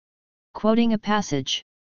Quoting a passage.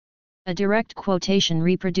 A direct quotation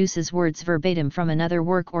reproduces words verbatim from another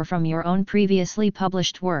work or from your own previously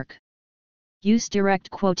published work. Use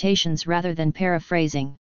direct quotations rather than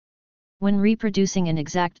paraphrasing. When reproducing an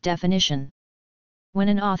exact definition. When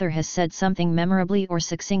an author has said something memorably or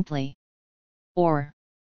succinctly. Or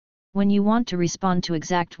when you want to respond to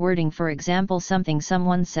exact wording, for example, something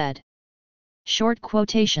someone said. Short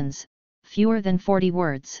quotations, fewer than 40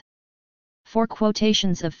 words. For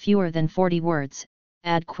quotations of fewer than 40 words,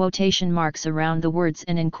 add quotation marks around the words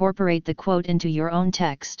and incorporate the quote into your own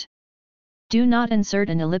text. Do not insert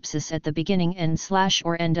an ellipsis at the beginning and slash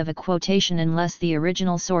or end of a quotation unless the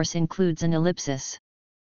original source includes an ellipsis.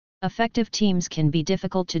 Effective teams can be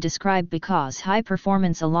difficult to describe because high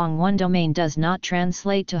performance along one domain does not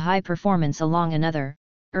translate to high performance along another.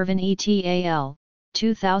 Irvin et al.,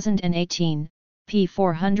 2018, p.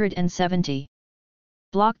 470.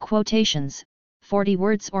 Block quotations, 40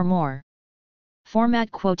 words or more.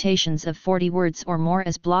 Format quotations of 40 words or more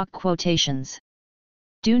as block quotations.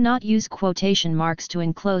 Do not use quotation marks to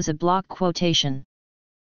enclose a block quotation.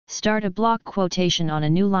 Start a block quotation on a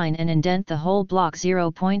new line and indent the whole block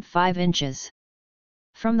 0.5 inches.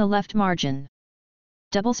 From the left margin.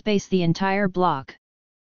 Doublespace the entire block.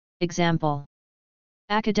 Example.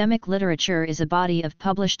 Academic literature is a body of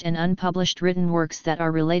published and unpublished written works that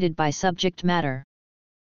are related by subject matter.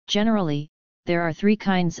 Generally, there are three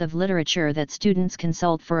kinds of literature that students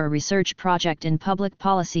consult for a research project in public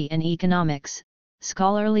policy and economics: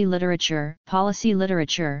 scholarly literature, policy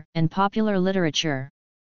literature, and popular literature.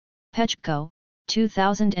 Pechko,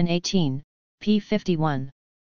 2018, p. 51.